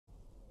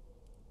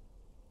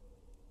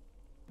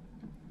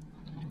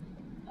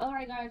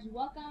Alright guys,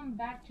 welcome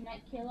back to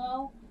Night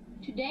Kilo.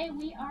 Today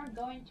we are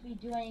going to be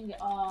doing,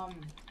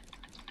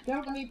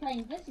 we're going to be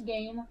playing this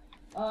game.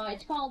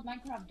 It's called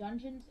Minecraft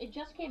Dungeons. It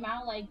just came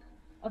out like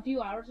a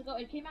few hours ago.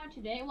 It came out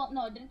today. Well,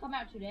 no, it didn't come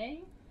out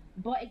today.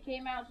 But it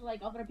came out so like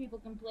other people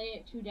can play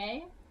it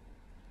today.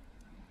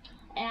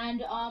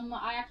 And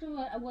I actually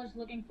was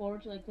looking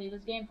forward to like play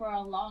this game for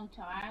a long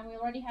time. We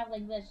already have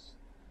like this,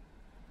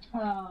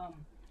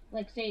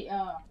 like say,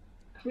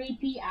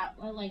 creepy,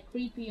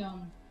 creepy,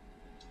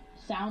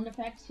 sound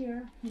effects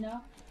here, you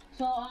know.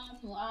 So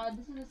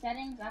this is the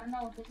settings. I don't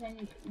know what this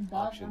any does.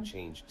 Option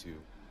change to.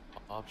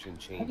 Option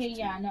change okay, to.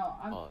 yeah, no,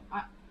 on.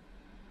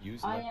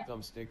 Use left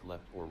thumbstick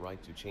left or right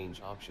to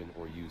change option,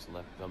 or use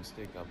left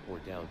thumbstick up or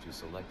down to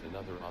select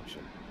another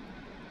option.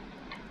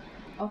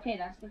 Okay,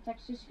 that's the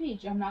text to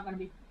speech. I'm not going to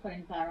be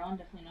putting that on,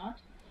 definitely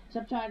not.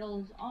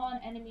 Subtitles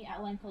on, enemy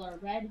outline color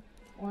red,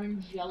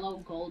 orange, yellow,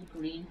 gold,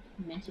 green,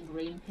 mint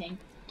green, pink.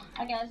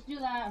 Okay, let's do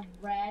that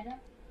red.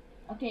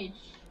 Okay,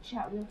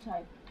 chat wheel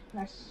type.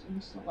 Press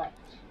and select.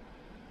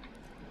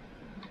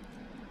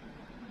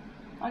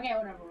 Okay,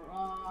 whatever.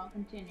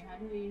 Continue. How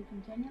do we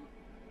continue?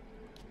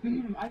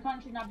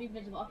 Icon should not be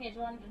visible. Okay,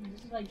 so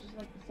this is like just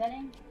like the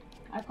setting.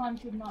 Icon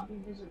should not be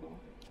visible.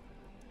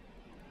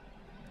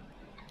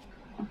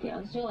 Okay,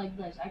 let's do it like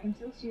this. I can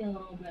still see a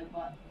little bit,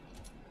 but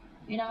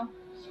you know,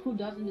 who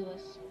doesn't do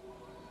this?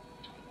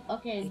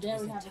 Okay, there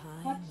we have a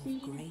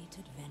cutscene. Great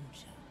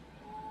adventure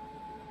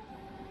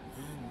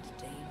and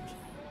danger.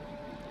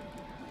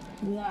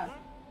 We got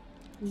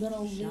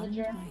little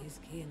villager. Shunned by his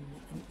kin,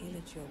 an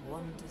illager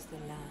wanders the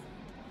land,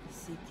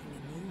 seeking a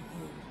new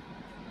home.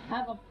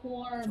 Have a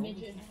poor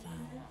midget.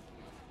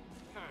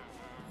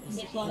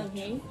 Gets a lot of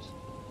hate.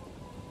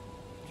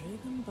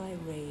 Driven by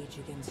rage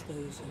against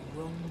those who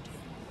wronged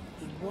him,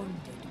 he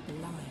wandered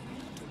blind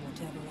to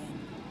whatever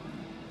end.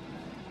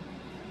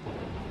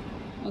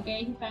 Okay,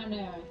 he found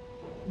a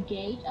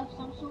gate of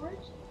some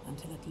sort.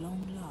 Until at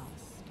long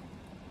last,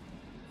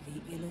 the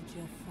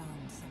illager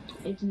found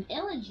something. It's an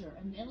illager.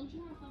 An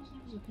illager? I thought it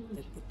was a pillager.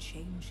 That would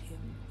change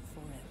him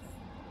forever.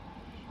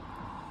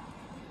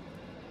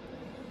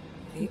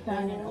 He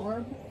found an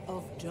orb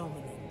of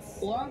dominance.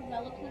 Orb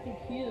that looks like a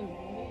cube.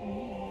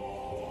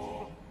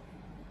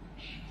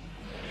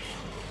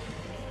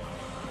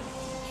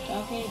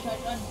 Okay,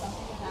 touch on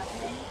something is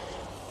happening.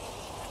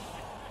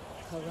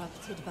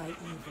 Corrupted by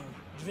evil,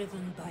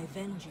 driven by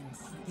vengeance,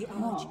 the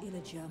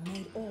Arch-Illager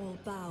made all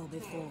bow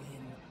before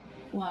him.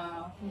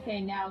 Wow.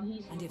 Okay, now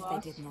he's and the if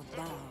boss. They did not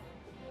bow,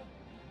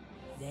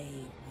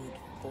 they would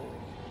fall.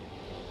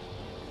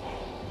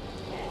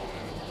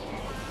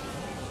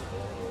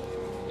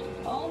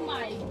 Oh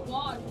my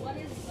god, what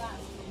is that?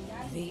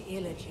 The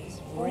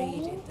Illagers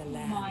raided the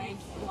land. Oh my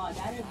god,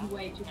 that is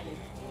way too big.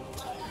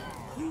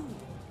 Who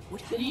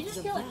would have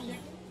the valor,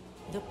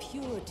 the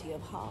purity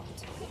of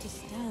heart, to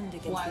stand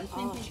against the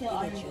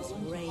Arch-Illager's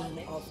reign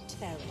of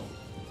terror?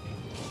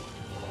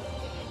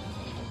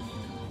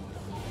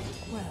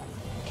 Well,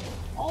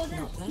 oh,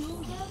 there's not that two of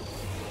one. them?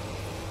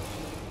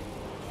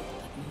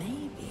 But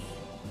maybe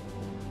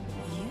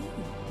you.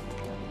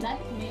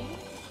 That's me?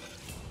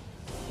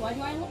 Why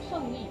do I look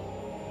so weak?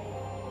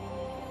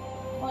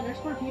 Oh, there's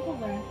 4 people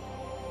there.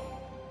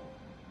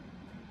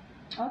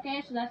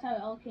 Okay, so that's how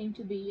it all came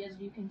to be, as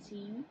you can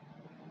see.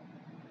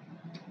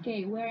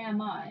 Okay, where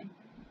am I?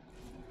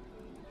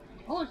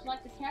 Oh, it's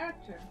like the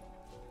character.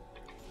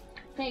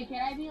 Okay,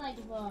 can I be like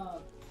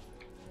the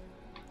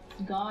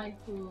guy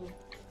who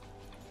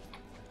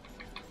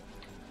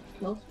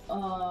kills,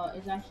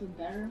 is actually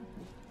better?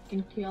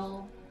 Can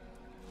kill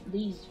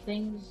these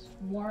things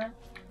more?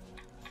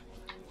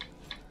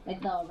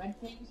 Like the red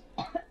things?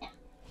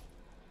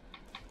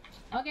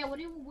 Okay, what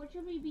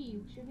should we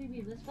be? Should we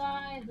be this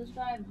guy, this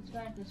guy, this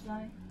guy, this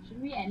guy?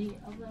 Should we be any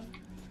of them?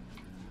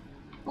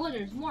 Oh,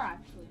 there's more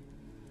actually.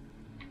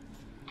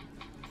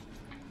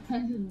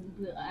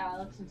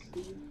 Alex and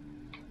Steve.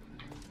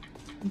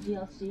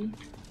 DLC.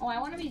 Oh, I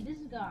want to be this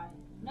guy.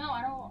 No,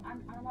 I don't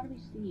want to be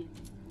Steve.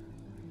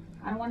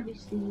 I don't want to be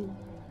Steve.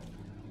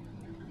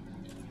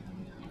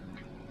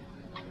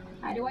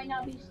 How do I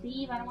not be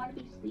Steve? I don't want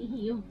to be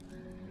Steve.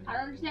 I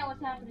don't understand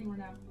what's happening right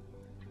now.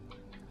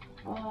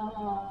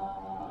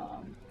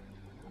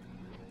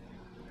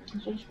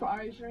 So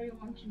are you sure you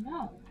want to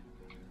know?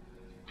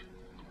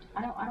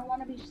 I don't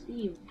want to be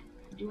Steve.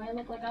 Do I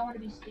look like I want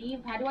to be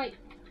Steve? How do I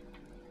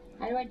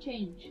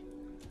change?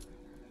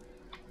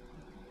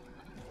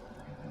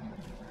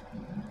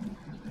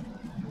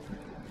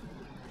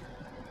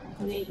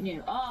 Wait,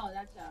 new. Oh,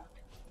 that's a.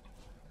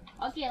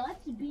 Okay,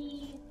 let's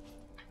be.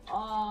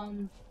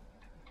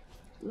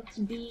 Let's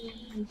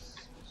be.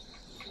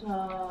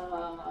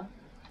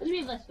 Let's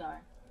be this guy.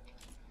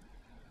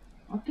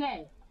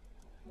 Okay.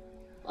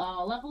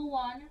 Level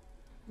 1,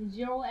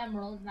 0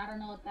 emeralds. I don't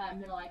know what that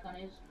middle icon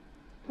is.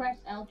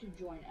 Press L to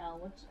join. L.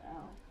 What's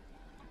L?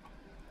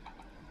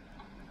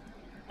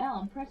 L.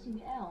 I'm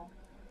pressing L.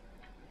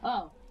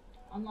 Oh,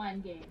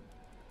 online game.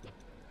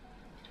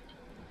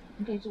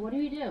 Okay, so what do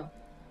we do?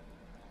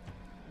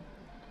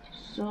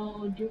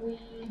 So do we?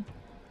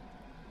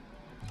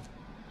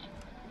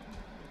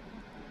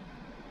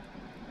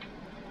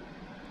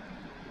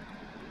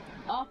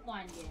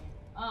 game.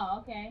 Oh,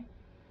 okay.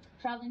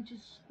 Traveling to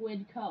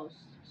Squid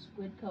Coast.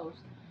 Squid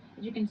Coast.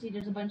 As you can see,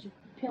 there's a bunch of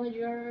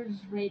pillagers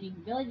raiding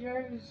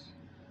villagers.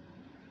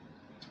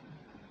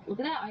 Look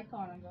at that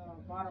icon on the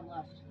bottom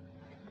left.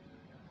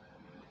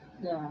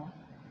 The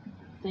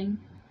thing.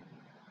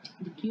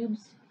 The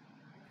cubes.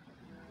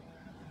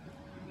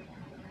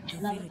 The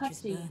village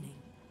is burning.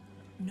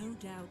 No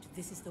doubt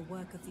this is the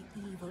work of the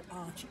evil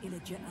Arch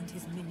Illager and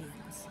his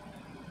minions.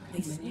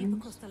 They sweep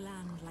across the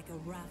land like a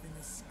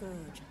ravenous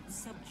scourge,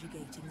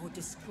 subjugating or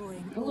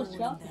destroying all in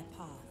their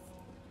path.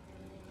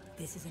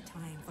 This is a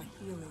time for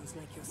heroes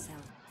like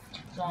yourself.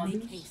 Zombies.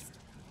 Make haste.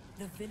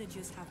 The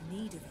villagers have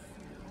need of you.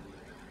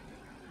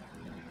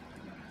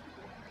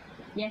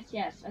 Yes,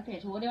 yes. Okay,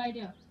 so what do I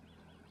do?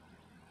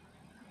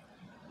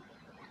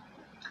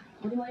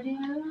 What do I do?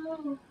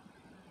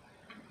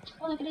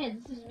 Oh, look at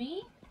it. This is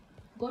me.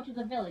 Go to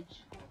the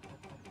village.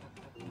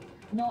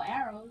 No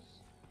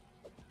arrows.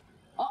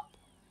 Oh.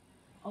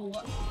 Oh,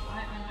 what?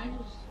 I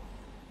just...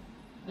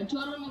 The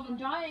totem of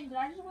undying. Did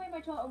I just waste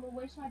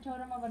my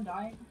totem of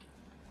undying?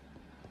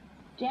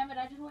 Damn it,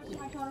 I just wasted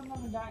my totem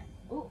of undying.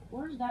 Oh,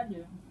 what does that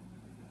do?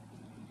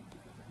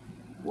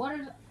 What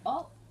is...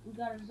 Oh, we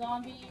got a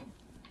zombie.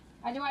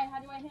 How do I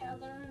hit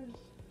others?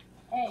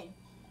 A.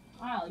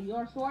 Wow,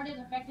 your sword is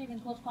effective in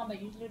close combat.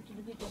 Use it to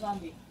defeat the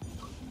zombie.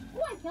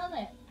 Oh, I killed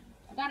it.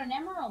 I got an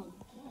emerald.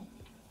 Oh.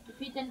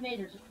 Defeat the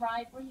invaders. A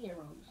cry for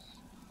heroes.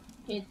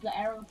 Okay, it's the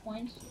arrow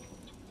points.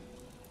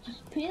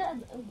 Just pay that.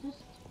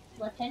 Just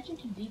attention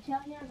to detail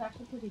here is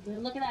actually pretty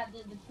good. Look at that.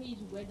 The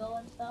trees wiggle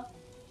and stuff.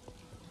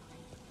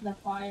 The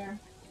fire.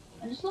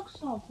 And this looks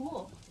so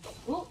cool.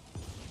 Oh,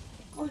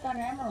 we got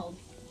an emerald.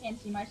 Can't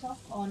see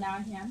myself. Oh, now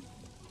I can.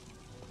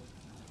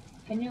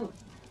 Can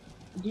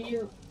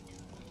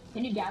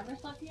you gather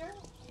stuff here?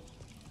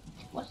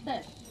 What's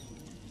this?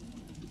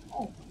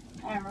 Oh,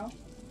 arrow.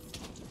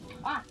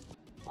 Ah!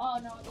 Oh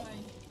no, it's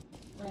fine.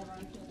 Whatever,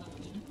 I killed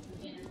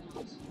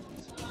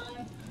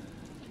that.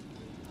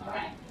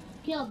 Alright.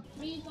 Killed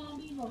 3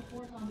 zombies or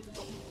 4 zombies.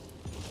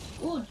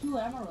 Ooh, 2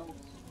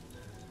 emeralds.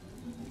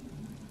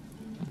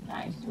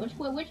 Nice.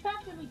 Which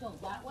path should we go?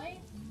 That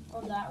way?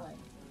 Or that way?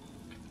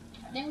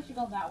 I think we should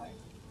go that way.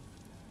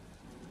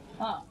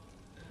 Oh.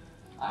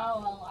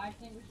 Oh, well, I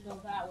think we should go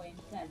that way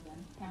instead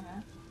then.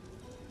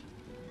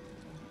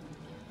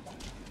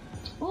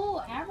 Ooh,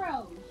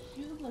 arrows!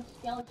 Shoot a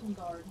skeleton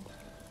guard.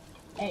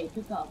 Hey,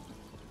 pick up.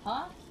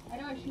 Huh? How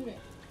do I shoot it?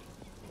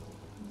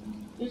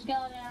 Your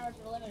skeleton arrows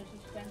are limited, so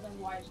spend them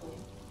wisely.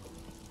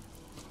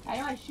 How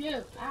do I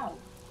shoot? Ow!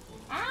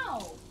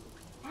 Ow!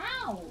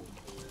 Ow!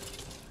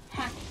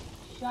 Ha!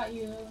 Shot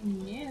you,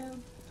 noob.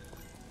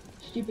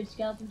 Stupid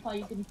skeleton paw,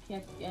 you couldn't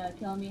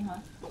kill me, huh?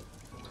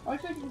 Or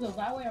should we go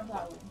that way or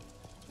that way?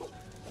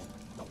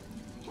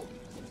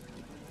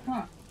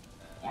 Huh.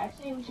 Yeah, I'd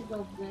say we should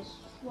go this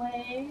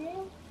way.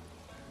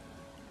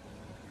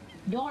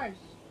 Doors.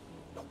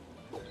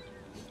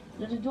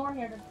 There's a door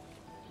here that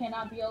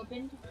cannot be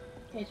opened.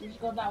 Okay, so we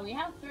should go that way. We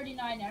have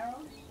 39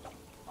 arrows.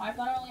 Oh, I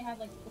thought I only had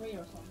like 3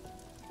 or something.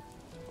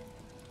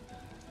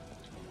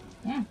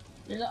 Hmm.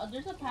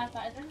 There's a path.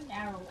 There's an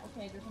arrow.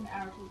 Okay, there's an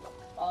arrow to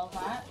all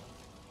that.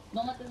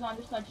 Don't let the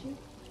zombies touch you.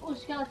 Oh,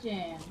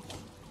 skeleton.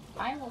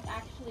 I will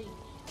actually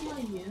kill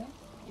you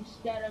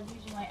instead of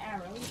using my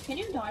arrows. Can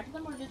you dodge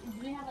them or do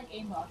they have like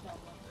aimbot on them?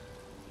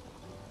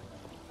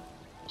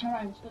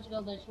 Alright, we're supposed to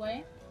go this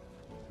way.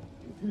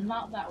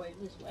 Not that way,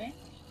 this way.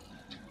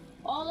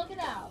 Oh, look at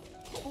that.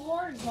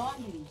 4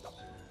 zombies.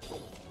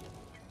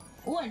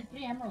 Oh, and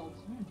 3 emeralds.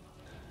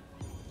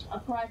 A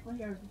cry for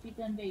heroes. Defeat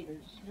the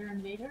invaders. They're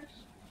invaders?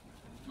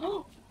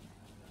 Oh!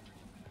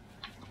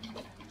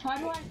 How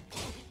do I...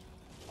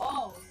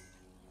 Oh!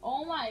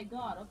 Oh my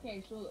god.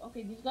 Okay, so...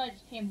 Okay, these guys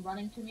just came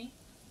running to me.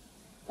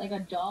 Like a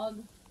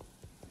dog.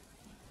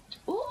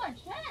 Ooh, a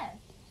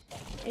chest!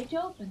 It's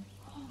open.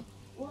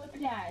 Look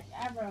at that.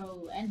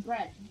 Arrow and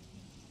bread.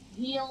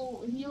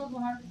 Heals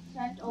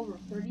 100% over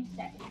 30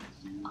 seconds.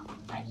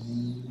 Nice.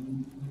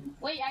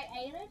 Wait, I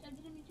ate it? I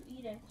didn't mean to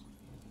eat it.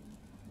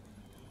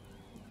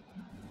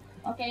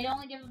 Okay, it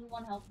only gives us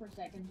 1 health per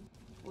second.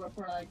 Or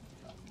for like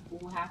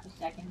half a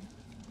second.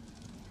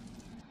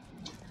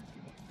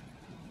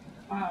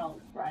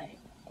 Alright.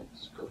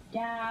 Let's go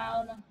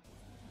down.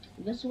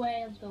 This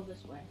way, let's go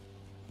this way.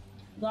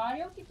 The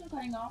audio keeps on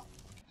cutting off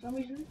for some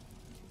reason.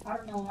 I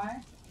don't know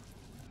why.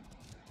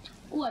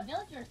 Ooh, a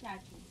villager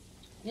statue.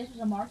 This is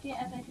a market,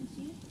 as I can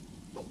see.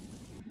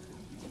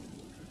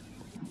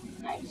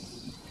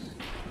 Nice.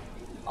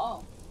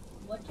 Oh,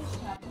 what just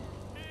happened?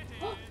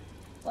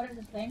 What is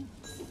this thing?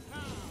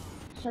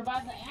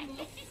 Survive the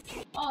ambush.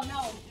 Oh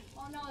no!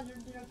 Oh no,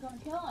 they're gonna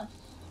kill us.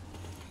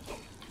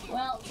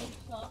 Well, this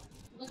sucks.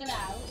 Look at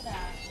that, look at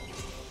that.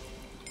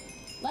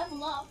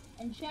 Level up,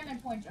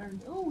 enchantment points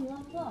earned. Ooh, we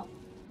leveled up.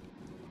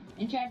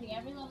 Enchanting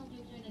every level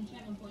gives you an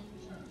enchantment point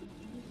for sure. You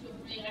feel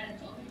great at it,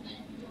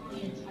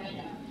 and try it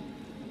out.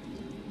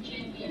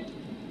 Champion.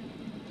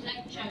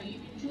 Select champion. You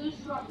can choose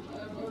from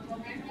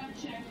random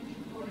champion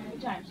for every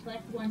time.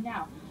 Select one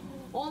now.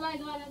 Oh my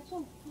god, that's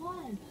so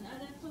fun.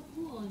 That's so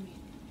cool. I mean,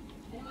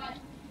 anyway,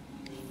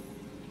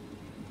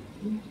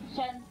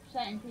 10%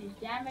 increased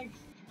damage,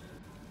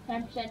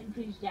 10%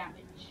 increased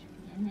damage.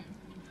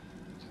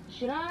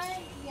 Should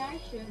I? Yeah, I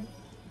should.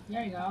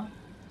 There you go.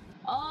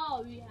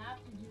 Oh, we have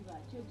to do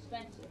that. Too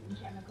expensive.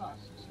 Enchantment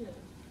cost 2.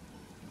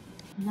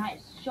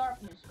 Nice.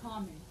 Sharpness,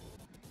 common.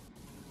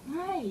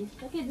 Nice.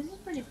 Okay, this is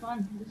pretty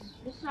fun.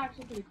 This is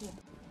actually pretty cool.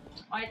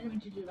 Oh, I didn't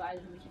mean to do that. I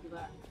didn't mean to do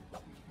that.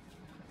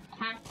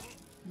 Ha.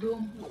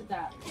 Boom. Look at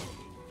that.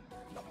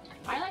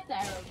 I like the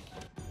arrows.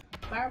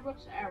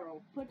 Fireworks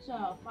arrow. Puts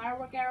a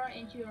firework arrow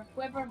into your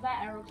quiver.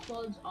 That arrow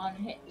explodes on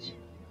hit.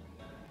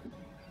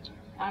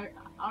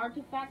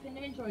 Artifact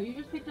inventory. You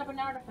just picked up an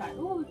artifact.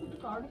 Oh, we picked up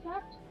an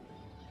artifact?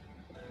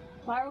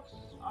 Fireworks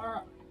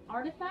are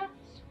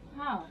artifacts?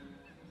 How?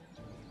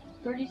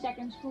 30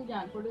 seconds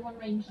cooldown, 41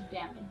 range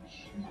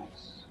damage.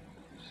 Nice.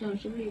 So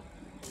should we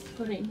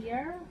put it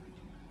here?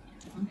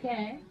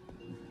 Okay.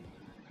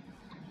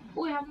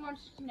 Oh, we have more than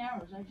 16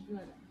 arrows. I just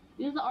realized that.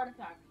 Use the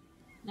artifact.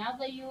 Now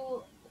that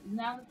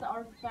the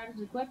artifact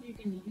is equipped, you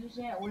can use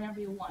it whenever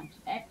you want.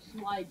 X,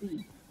 Y,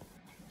 B.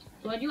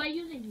 So do I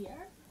use it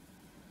here?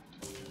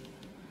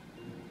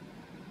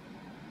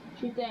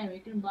 Shoot the enemy.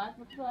 You can blast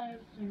with a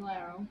single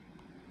arrow.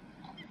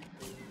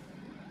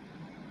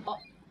 Oh.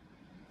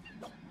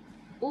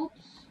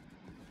 Oops.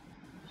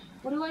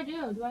 What do I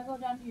do? Do I go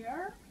down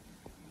here?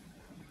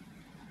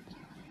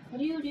 What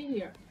do you do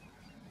here?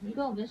 You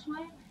go this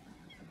way?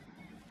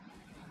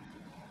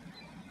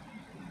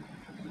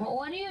 Well,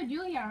 what do you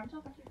do here? I'm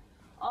talking to you.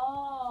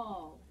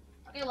 Oh.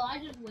 Okay, well, I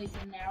just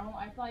wasted an arrow.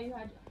 I thought you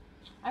had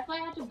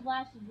to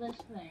blast this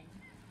thing.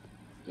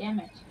 Damn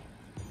it.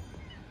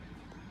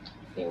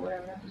 Okay,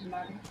 whatever, that doesn't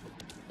matter.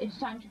 It's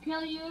time to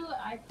kill you.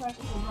 I pressed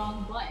the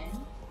wrong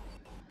button.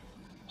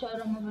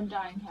 Totem of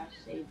Undying has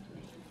saved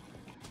me.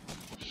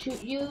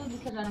 Shoot you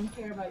because I don't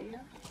care about you.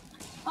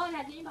 Oh, it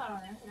has aimbot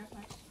on it. That's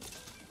nice.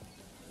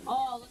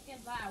 Oh, look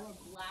at that.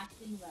 We're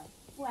blasting them.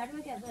 Oh, how do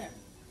I get there?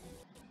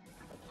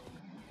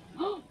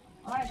 Oh,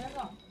 alright, there we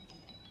go.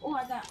 Oh,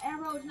 I got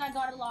arrows and I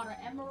got a lot of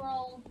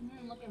emeralds.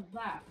 Look at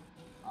that.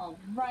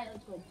 Alright,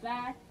 let's go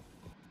back.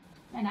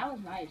 Man, that was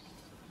nice.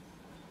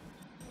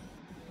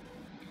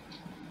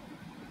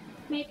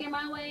 Making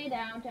my way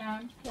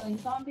downtown, killing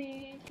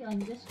zombies, killing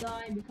this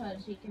guy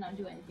because he cannot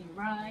do anything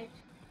right.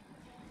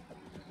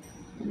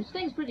 This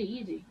thing's pretty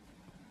easy.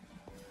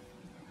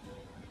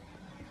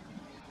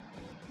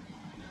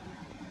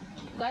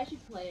 You guys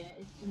should play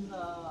it. It's in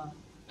the...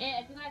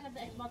 If you guys have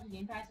the Xbox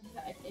Game Pass,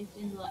 it's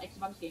in the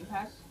Xbox Game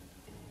Pass.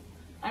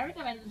 I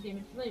recommend this game.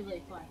 It's really,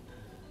 really fun.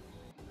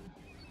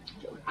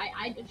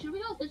 Should we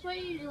go this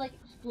way to like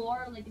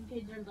explore, like in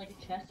case there's like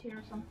a chest here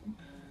or something?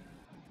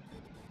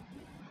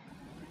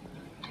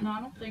 No, I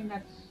don't think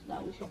that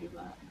we should do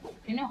that.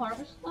 Can you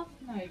harvest stuff?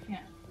 No, you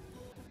can't.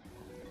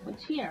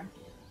 What's here?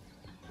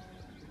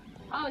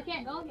 Oh, we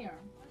can't go here.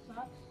 That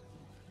sucks.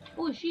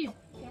 Oh, sheep.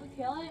 Can we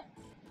kill it?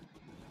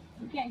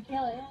 We can't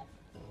kill it.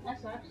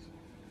 That sucks.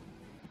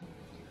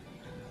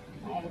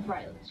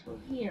 Alright, let's go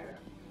here.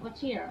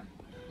 What's here?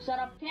 Set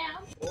up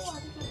camp. Oh, I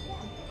think that's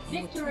camp.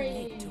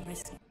 Victory! To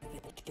rescue the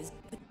villagers,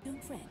 but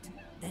don't fret.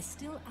 They're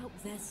still out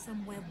there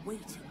somewhere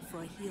waiting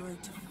for a hero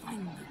to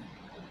find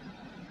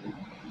them.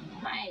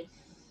 Nice.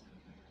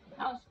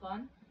 That was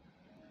fun.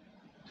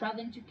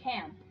 Traveling to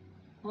camp.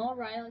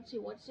 Alright, let's see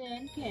what's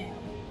in camp.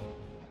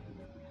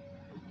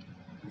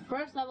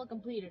 First level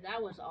completed.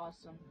 That was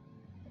awesome.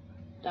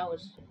 That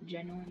was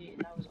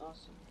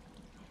awesome.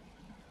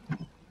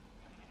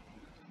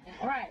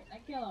 Alright,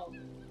 Kilo.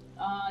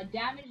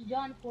 Damage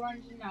done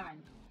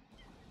 409.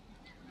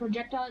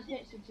 Projectiles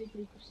hit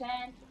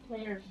 63%.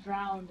 Players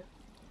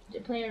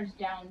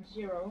down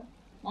 0.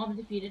 Mobs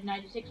defeated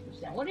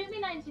 96%. What do you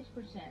mean 96%?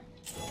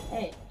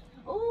 Hey.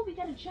 Oh, we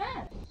got a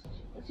chest.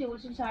 Let's see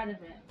what's inside of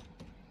it.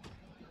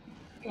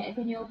 Okay,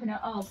 can you open it?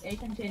 Oh, okay,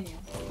 continue.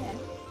 Okay.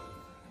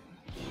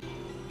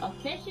 A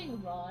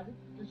fishing rod.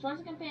 The source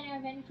and companion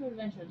of any true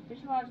adventure. The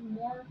fishing rod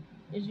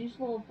is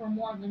useful for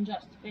more than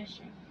just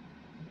fishing.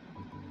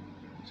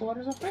 So what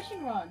does a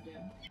fishing rod do?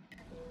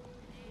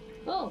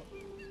 Oh!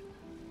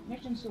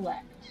 Mission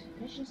select.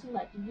 Mission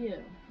select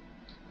view.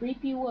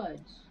 Creepy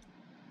woods.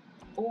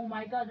 Oh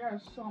my god, there are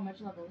so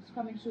much levels.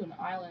 Coming soon,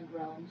 Island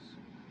Realms.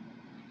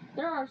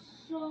 There are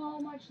so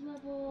much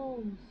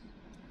levels.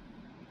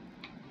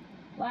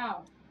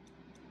 Wow.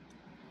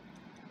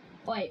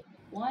 Wait,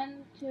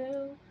 1,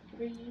 2,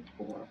 3,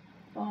 4,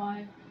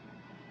 5.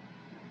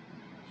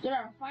 There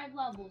are 5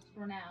 levels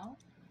for now.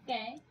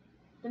 Okay.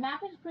 The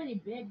map is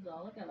pretty big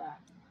though, look at that.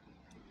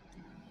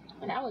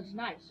 And that was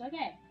nice,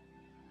 okay.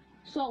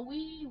 So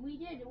we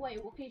did, wait,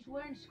 okay, so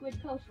we're in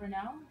Squid Coast right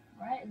now,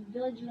 right? The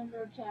village is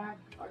under attack,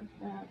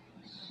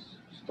 artifacts,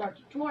 start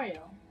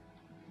tutorial.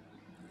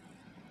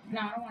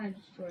 No, I don't want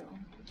to destroy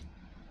them.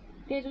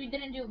 Okay, so we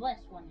didn't do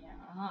this one yet,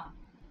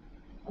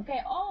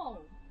 Okay, oh,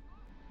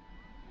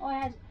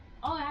 it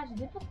has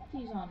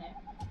difficulties on it.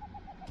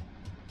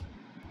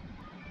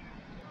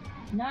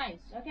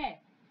 Nice, okay.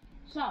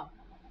 So,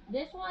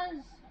 this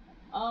was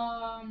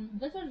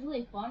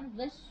really fun.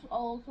 This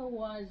also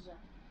was,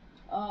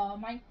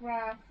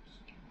 Minecraft,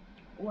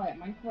 what?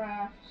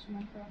 Minecraft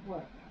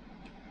what?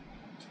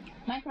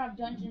 Minecraft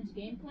Dungeons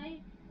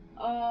gameplay.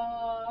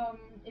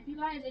 If you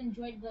guys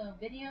enjoyed the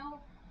video,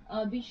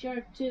 be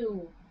sure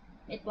to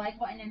hit the like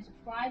button and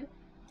subscribe.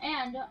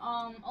 And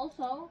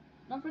also,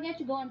 don't forget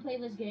to go and play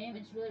this game.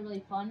 It's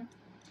really fun.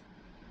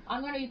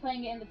 I'm gonna be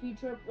playing it in the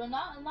future, but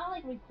not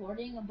like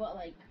recording, but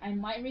like I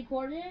might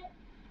record it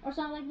or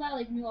something like that,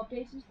 like new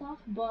updates and stuff.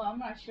 But I'm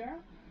not sure.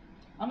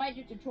 I might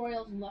do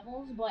tutorials and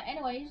levels. But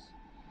anyways,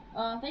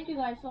 thank you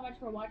guys so much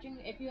for watching.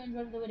 If you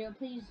enjoyed the video,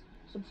 please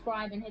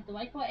subscribe and hit the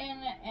like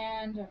button.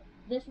 And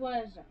this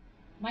was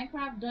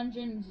Minecraft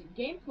Dungeons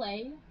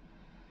gameplay.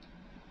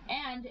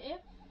 And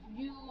if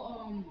you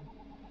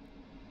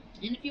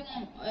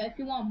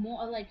want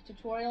more like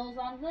tutorials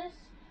on this,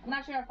 I'm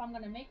not sure if I'm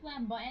gonna make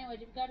them. But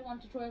anyways, if you guys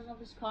want tutorials on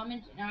this,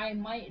 comment and I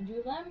might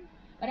do them.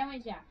 But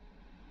anyways, yeah.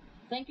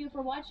 Thank you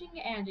for watching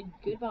and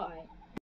goodbye.